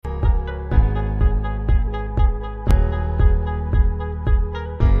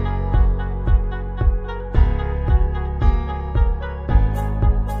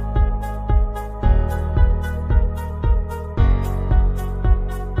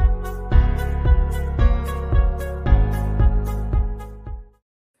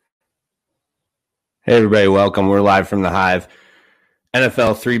Hey everybody, welcome. We're live from the Hive.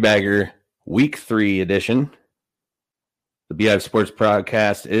 NFL three-bagger week 3 edition. The Beehive Sports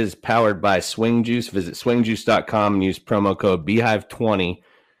Podcast is powered by Swing Juice. Visit swingjuice.com and use promo code Beehive20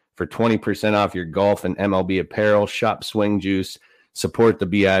 for 20% off your golf and MLB apparel. Shop Swing Juice. Support the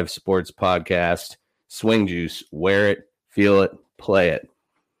Beehive Sports Podcast. Swing Juice. Wear it, feel it, play it.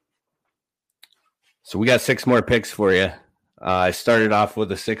 So we got 6 more picks for you. I started off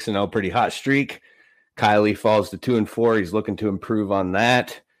with a 6-0 pretty hot streak. Kylie falls to 2-4. He's looking to improve on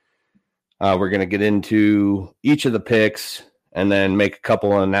that. We're going to get into each of the picks and then make a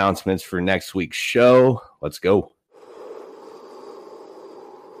couple of announcements for next week's show. Let's go.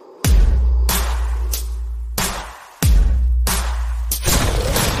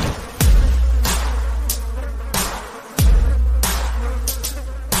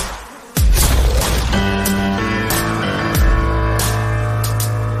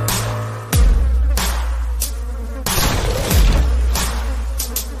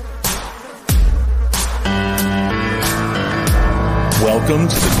 Welcome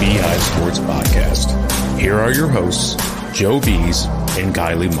to the Beehive Sports Podcast. Here are your hosts, Joe Bees and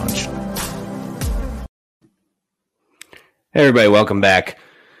Kylie Munch. Hey everybody, welcome back.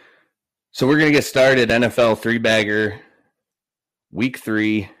 So we're going to get started. NFL three-bagger, week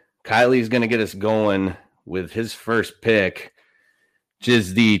 3. Kylie's going to get us going with his first pick, which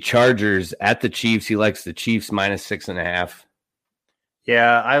is the Chargers at the Chiefs. He likes the Chiefs minus 6.5.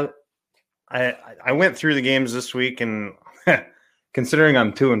 Yeah, I went through the games this week and considering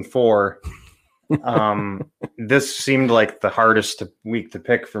I'm 2-4, this seemed like the hardest week to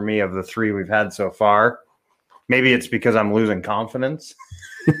pick for me of the 3 we've had so far. Maybe it's because I'm losing confidence.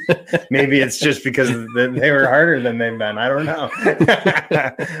 Maybe it's just because they were harder than they've been. I don't know.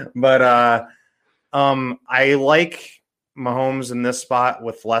 But I like Mahomes in this spot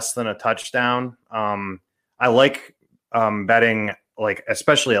with less than a touchdown. I like betting, like,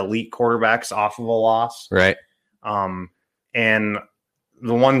 especially elite quarterbacks off of a loss. Right. And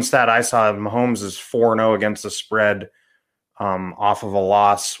the one stat I saw, Mahomes is 4-0 against the spread off of a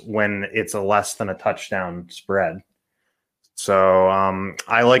loss when it's a less than a touchdown spread. So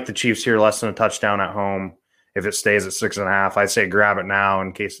I like the Chiefs here, less than a touchdown at home. If it stays at 6.5, I say grab it now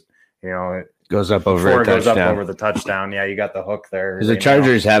in case, it goes up over before a it goes touchdown. up over the touchdown. Yeah, you got the hook there. The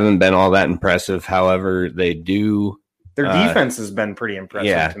Chargers haven't been all that impressive. However, they do. Their defense has been pretty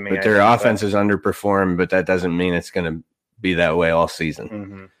impressive to me. But their offense has underperformed, but that doesn't mean it's going to be that way all season.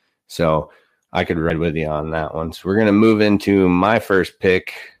 Mm-hmm. So I could ride with you on that one. So we're going to move into my first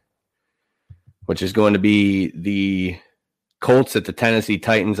pick, which is going to be the Colts at the Tennessee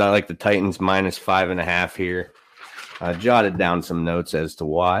Titans. I like the Titans minus 5.5 here. I jotted down some notes as to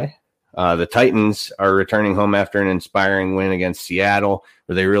why. The Titans are returning home after an inspiring win against Seattle,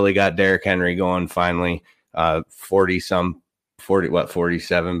 where they really got Derrick Henry going finally. 47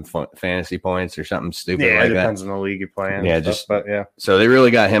 fantasy points or something stupid like that. Yeah, it depends on the league you play in. Yeah, but yeah. So they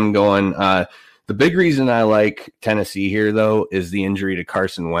really got him going. The big reason I like Tennessee here, though, is the injury to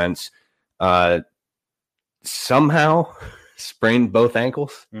Carson Wentz. Somehow sprained both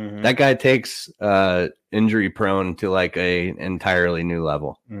ankles. Mm-hmm. That guy takes injury prone to like an entirely new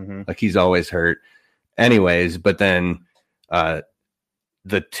level. Mm-hmm. Like he's always hurt. Anyways, but then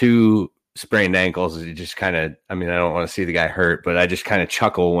the 2 sprained ankles, you just kind of, I don't want to see the guy hurt, but I just kind of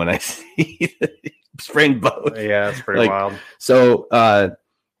chuckle when I see sprained both. Yeah, it's pretty wild. So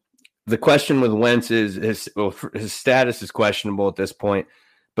the question with Wentz is his status is questionable at this point,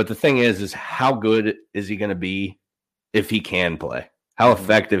 but the thing is how good is he going to be if he can play? How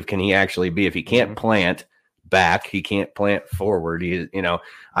effective can he actually be? If he can't plant back, he can't plant forward.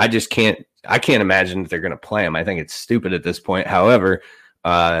 I can't imagine that they're going to play him. I think it's stupid at this point. However,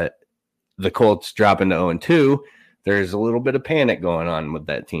 the Colts dropping to 0-2, there's a little bit of panic going on with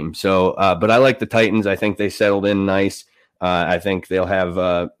that team. So, but I like the Titans. I think they settled in nice. I think they'll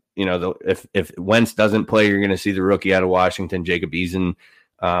have, if Wentz doesn't play, you're going to see the rookie out of Washington, Jacob Eason,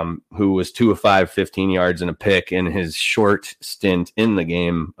 who was 2 of 5, 15 yards and a pick in his short stint in the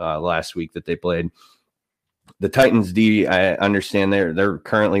game last week that they played. The Titans D, I understand they're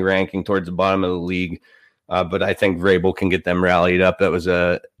currently ranking towards the bottom of the league. But I think Vrabel can get them rallied up. That was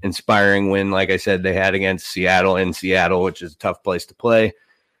a inspiring win, like I said, they had against Seattle in Seattle, which is a tough place to play.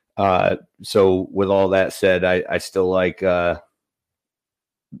 So with all that said, I still like the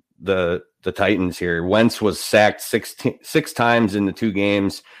Titans here. Wentz was sacked six times in the 2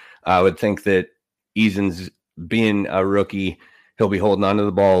 games. I would think that Eason's being a rookie, he'll be holding onto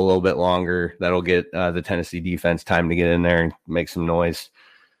the ball a little bit longer. That'll get the Tennessee defense time to get in there and make some noise.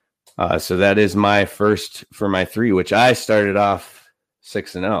 So that is my first for my 3, which I started off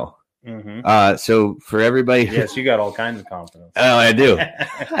 6-0. Mm-hmm. So for everybody, yes, you got all kinds of confidence. Oh, I do.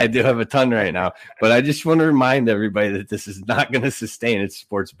 I do have a ton right now, but I just want to remind everybody that this is not going to sustain. It's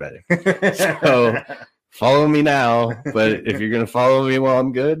sports betting. So follow me now, but if you're going to follow me while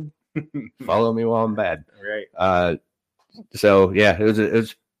I'm good, follow me while I'm bad. Right. So yeah, it was a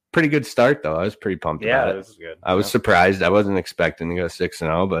pretty good start though. I was pretty pumped about it. This is good. I was surprised. I wasn't expecting to go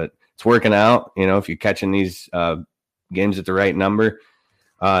 6-0, but it's working out. You know, if you're catching these games at the right number.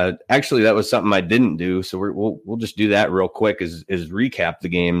 Actually, that was something I didn't do, so we'll just do that real quick. Is recap the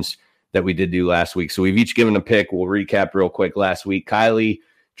games that we did do last week. So we've each given a pick. We'll recap real quick. Last week, Kylie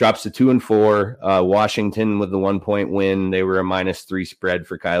drops to 2-4. Washington with the 1-point win. They were a -3 spread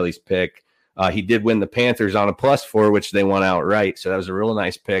for Kylie's pick. He did win the Panthers on a +4, which they won outright. So that was a real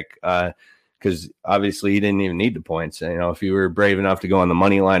nice pick because obviously he didn't even need the points. You know, if you were brave enough to go on the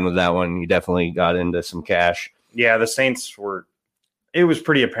money line with that one, you definitely got into some cash. Yeah, the Saints were. It was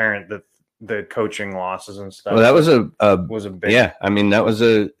pretty apparent that the coaching losses and stuff. Well, that was a big. Yeah, I mean that was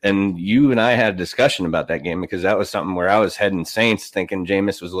and you and I had a discussion about that game because that was something where I was heading Saints, thinking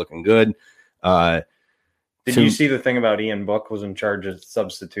Jameis was looking good. Did you see the thing about Ian Book was in charge of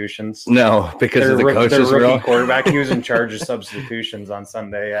substitutions? No, because of the coaches. Their rookie quarterback, he was in charge of substitutions on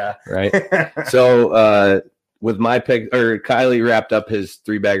Sunday. Yeah, right. So. With my pick, or Kylie wrapped up his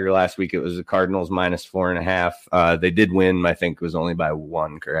 3-bagger last week. It was the Cardinals -4.5. They did win. I think it was only by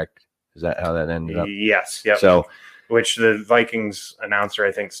 1. Correct? Is that how that ended up? Yes. Yep. So, which the Vikings announcer,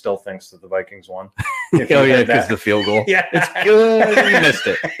 I think, still thinks that the Vikings won. Oh yeah, because the field goal. Yeah, it's good. You missed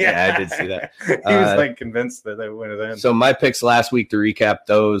it. Yeah, I did see that. He was convinced that they would have. So my picks last week to recap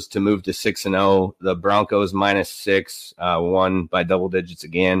those to move to 6-0. The Broncos -6, won by double digits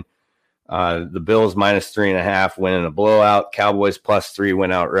again. The Bills -3.5 win in a blowout. Cowboys +3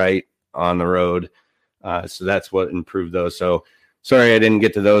 went outright on the road. So that's what improved those. So sorry I didn't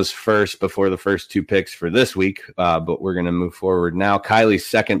get to those first before the first 2 picks for this week, but we're going to move forward now. Kylie's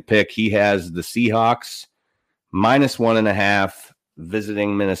second pick, he has the Seahawks -1.5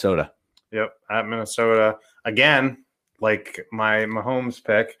 visiting Minnesota. Yep, at Minnesota. Again, like my Mahomes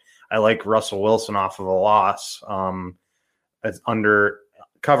pick, I like Russell Wilson off of a loss. It's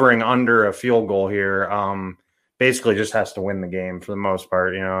covering under a field goal here, basically just has to win the game for the most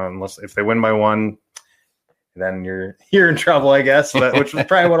part, unless if they win by 1, then you're in trouble, I guess, but which is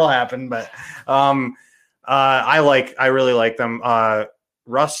probably what'll happen. But I really like them.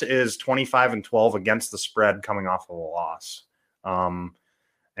 Russ is 25-12 against the spread coming off of a loss.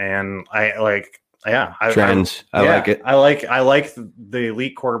 And I like, trends. I like it. I like the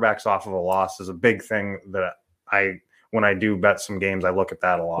elite quarterbacks off of a loss is a big thing that when I do bet some games, I look at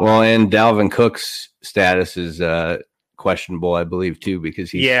that a lot. Well, and Dalvin Cook's status is questionable, I believe, too, because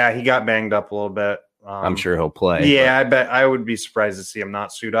he got banged up a little bit. I'm sure he'll play. Yeah, I bet I would be surprised to see him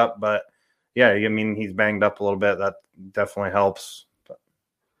not suit up, but yeah, I mean he's banged up a little bit. That definitely helps. But.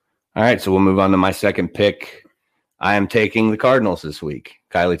 All right, so we'll move on to my second pick. I am taking the Cardinals this week.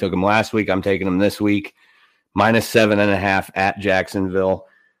 Kylie took them last week. I'm taking them this week. -7.5 at Jacksonville.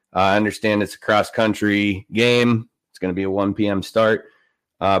 I understand it's a cross-country game. Going to be a 1 p.m. start,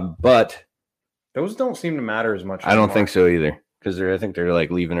 but those don't seem to matter as much. I don't think so either because I think they're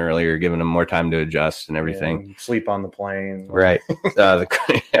like leaving earlier, giving them more time to adjust and everything. Yeah, sleep on the plane, right?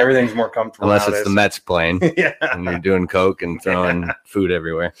 Everything's more comfortable unless nowadays. It's the Mets plane, yeah, and you're doing coke and throwing food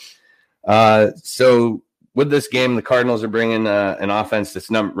everywhere. So with this game, the Cardinals are bringing an offense that's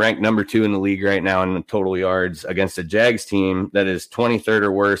ranked number 2 in the league right now in total yards against a Jags team that is 23rd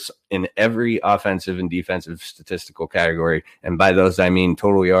or worse in every offensive and defensive statistical category. And by those, I mean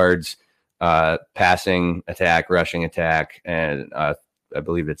total yards, passing attack, rushing attack, and I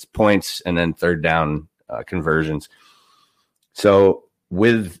believe it's points and then third down conversions. So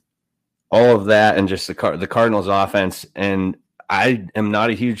with all of that and just the Cardinals offense, and I am not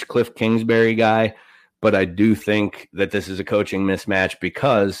a huge Cliff Kingsbury guy, but I do think that this is a coaching mismatch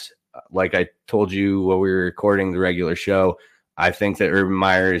because, like I told you while we were recording the regular show, I think that Urban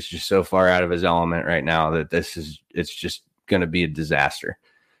Meyer is just so far out of his element right now that it's just going to be a disaster.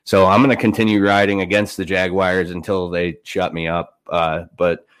 So I'm going to continue riding against the Jaguars until they shut me up.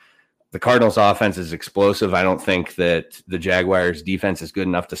 But the Cardinals offense is explosive. I don't think that the Jaguars defense is good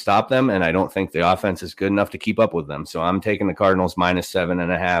enough to stop them, and I don't think the offense is good enough to keep up with them. So I'm taking the Cardinals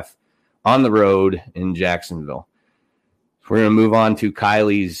 -7.5 on the road in Jacksonville. We're going to move on to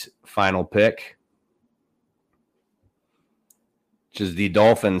Kylie's final pick, which is the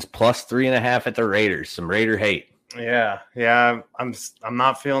Dolphins +3.5 at the Raiders. Some Raider hate. Yeah. I'm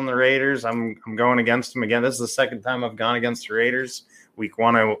not feeling the Raiders. I'm going against them again. This is the second time I've gone against the Raiders. Week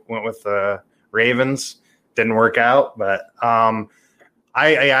 1, I went with the Ravens. Didn't work out, but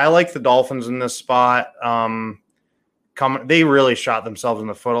I like the Dolphins in this spot. They really shot themselves in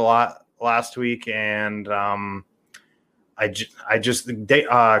the foot a lot last week, and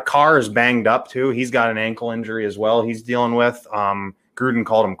Carr is banged up too. He's got an ankle injury as well. He's dealing with. Gruden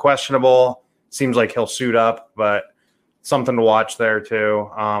called him questionable. Seems like he'll suit up, but something to watch there too.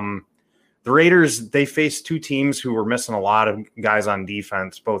 The Raiders, they faced two teams who were missing a lot of guys on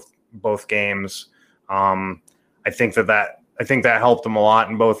defense both games. I think that helped them a lot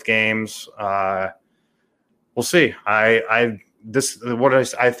in both games. We'll see. I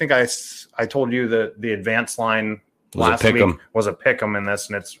told you that the advanced line last week was a pick 'em in this,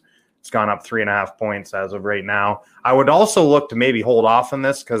 and it's gone up 3.5 points as of right now. I would also look to maybe hold off on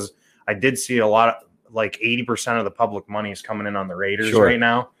this because I did see a lot of, like 80% of the public money is coming in on the Raiders right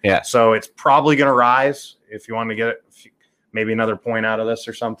now. Yeah. So it's probably going to rise if you want to get maybe another point out of this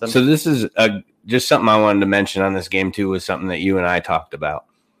or something. So this is just something I wanted to mention on this game too, was something that you and I talked about.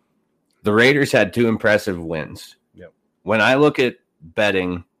 The Raiders had 2 impressive wins. Yep. When I look at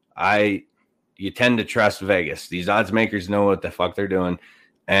betting, you tend to trust Vegas. These odds makers know what the fuck they're doing.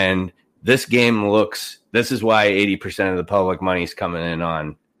 And this game this is why 80% of the public money is coming in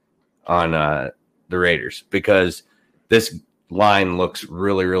on the Raiders, because this line looks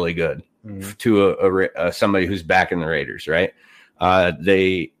really, really good to somebody who's backing the Raiders, right?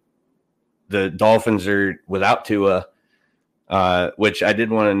 The Dolphins are without Tua, which I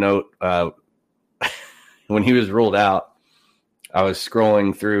did want to note. When he was ruled out, I was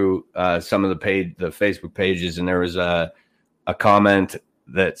scrolling through some of the Facebook pages, and there was a comment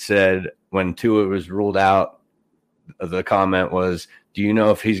that said when Tua was ruled out, the comment was, "Do you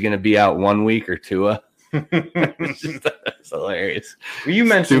know if he's going to be out 1 week or Tua?" It's hilarious. You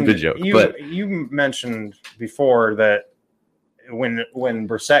mentioned stupid joke, you mentioned before that when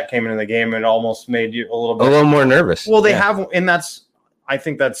Brissett came into the game, it almost made you a little more nervous. Well, they have, and I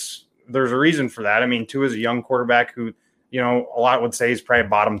think there's a reason for that. I mean, Tua is a young quarterback who, a lot would say he's probably a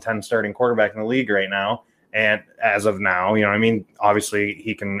bottom 10 starting quarterback in the league right now. And as of now, I mean, obviously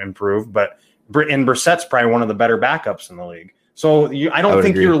he can improve, but Brissett's probably one of the better backups in the league. So I don't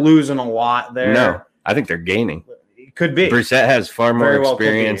think you're losing a lot there. No, I think they're gaining. It could be. Brissett has far more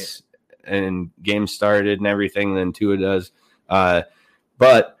experience and games started and everything than Tua does.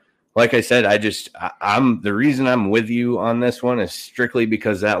 But like I said, I'm the reason I'm with you on this one is strictly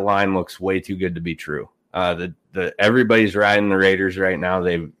because that line looks way too good to be true. Everybody's riding the Raiders right now.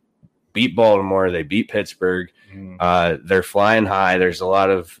 They beat Baltimore. They beat Pittsburgh. They're flying high. There's a lot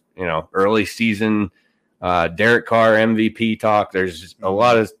of, early season Derek Carr MVP talk. There's a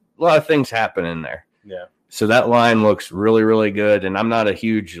lot of things happening there. Yeah. So that line looks really, really good. And I'm not a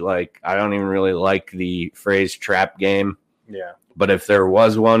huge, I don't even really like the phrase trap game. Yeah. But if there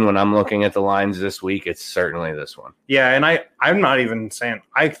was one when I'm looking at the lines this week, it's certainly this one. Yeah. And I'm not even saying,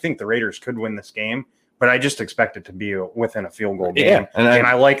 I think the Raiders could win this game, but I just expect it to be within a field goal game. Yeah. And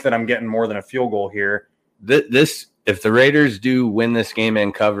I like that I'm getting more than a field goal here. If the Raiders do win this game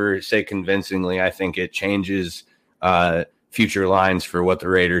and cover, say convincingly, I think it changes future lines for what the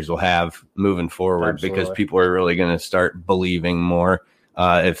Raiders will have moving forward. Absolutely. Because people are really going to start believing more.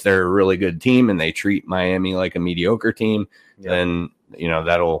 If they're a really good team and they treat Miami like a mediocre team, then,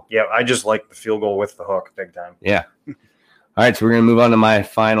 that'll. Yeah, I just like the field goal with the hook big time. Yeah. All right, so we're going to move on to my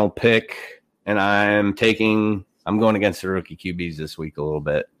final pick, and I'm going against the rookie QBs this week a little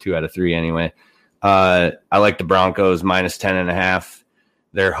bit, 2 out of 3 anyway. I like the Broncos minus 10.5.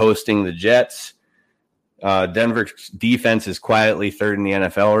 They're hosting the Jets. Denver's defense is quietly 3rd in the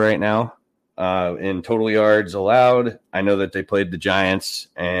NFL right now in total yards allowed. I know that they played the Giants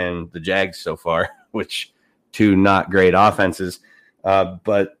and the Jags so far, which 2 not great offenses,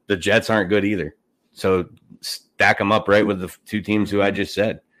 but the Jets aren't good either. So stack them up right with the 2 teams who I just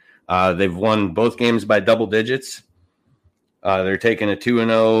said. They've won both games by double digits. They're taking a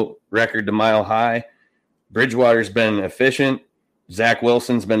 2-0 record to Mile High. Bridgewater's been efficient. Zach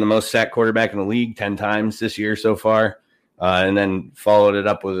Wilson's been the most sacked quarterback in the league 10 times this year so far, and then followed it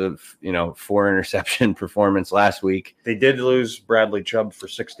up with a 4 interception performance last week. They did lose Bradley Chubb for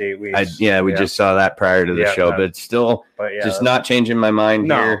 6 to 8 weeks. We just saw that prior to the show, but still just not changing my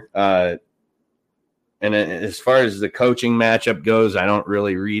mind here. And as far as the coaching matchup goes, I don't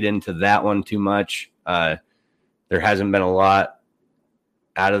really read into that one too much. There hasn't been a lot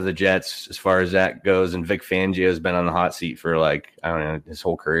out of the Jets as far as that goes, and Vic Fangio has been on the hot seat for his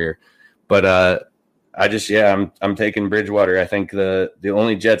whole career. But I'm taking Bridgewater. I think the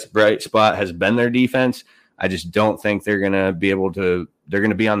only Jets bright spot has been their defense. I just don't think they're going to be able to. They're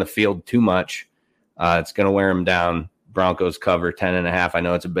going to be on the field too much. It's going to wear them down. Broncos cover 10.5. I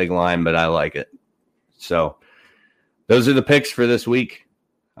know it's a big line, but I like it. So those are the picks for this week.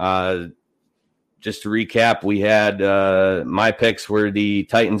 Just to recap, we had my picks were the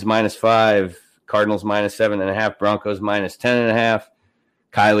Titans -5, Cardinals -7.5, Broncos -10.5,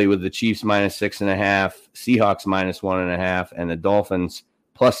 Kylie with the Chiefs -6.5, Seahawks -1.5, and the Dolphins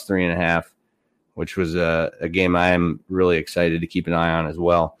 +3.5, which was a game I am really excited to keep an eye on as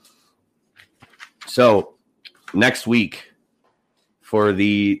well. So next week for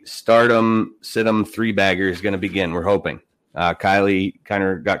the Stardom Situm 3-bagger is going to begin, we're hoping. Kylie kind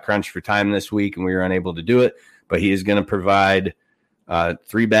of got crunched for time this week, and we were unable to do it, but he is going to provide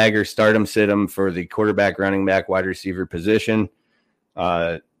 3-bagger Stardom Situm for the quarterback, running back, wide receiver position.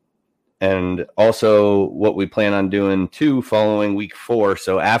 And also what we plan on doing too following week 4.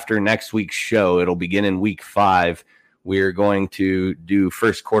 So after next week's show, it'll begin in week 5. We're going to do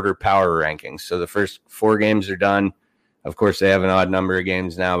first quarter power rankings. So the first 4 games are done. Of course, they have an odd number of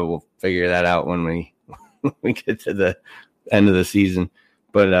games now, but we'll figure that out when we get to the end of the season.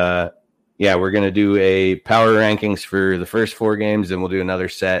 But yeah, we're going to do a power rankings for the first 4 games, then we'll do another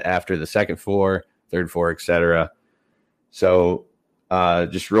set after the second 4, third 4, etc. So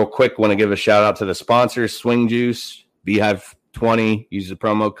just real quick, want to give a shout out to the sponsors: Swing Juice, Beehive 20. Use the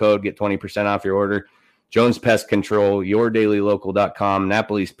promo code, get 20% off your order. Jones Pest Control, YourDailyLocal.com,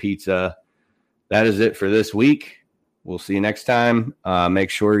 Napoli's Pizza. That is it for this week. We'll see you next time. Make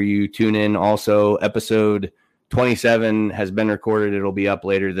sure you tune in. Also, episode 27 has been recorded. It'll be up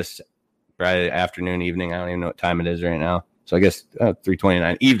later this Friday afternoon, evening. I don't even know what time it is right now. So I guess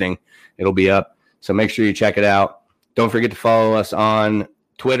 3:29 evening, it'll be up. So make sure you check it out. Don't forget to follow us on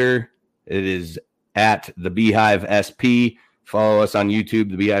Twitter. It is at the Beehive SP. Follow us on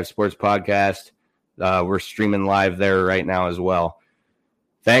YouTube, the Beehive Sports Podcast. We're streaming live there right now as well.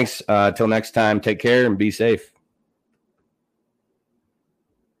 Thanks. Till next time, take care and be safe.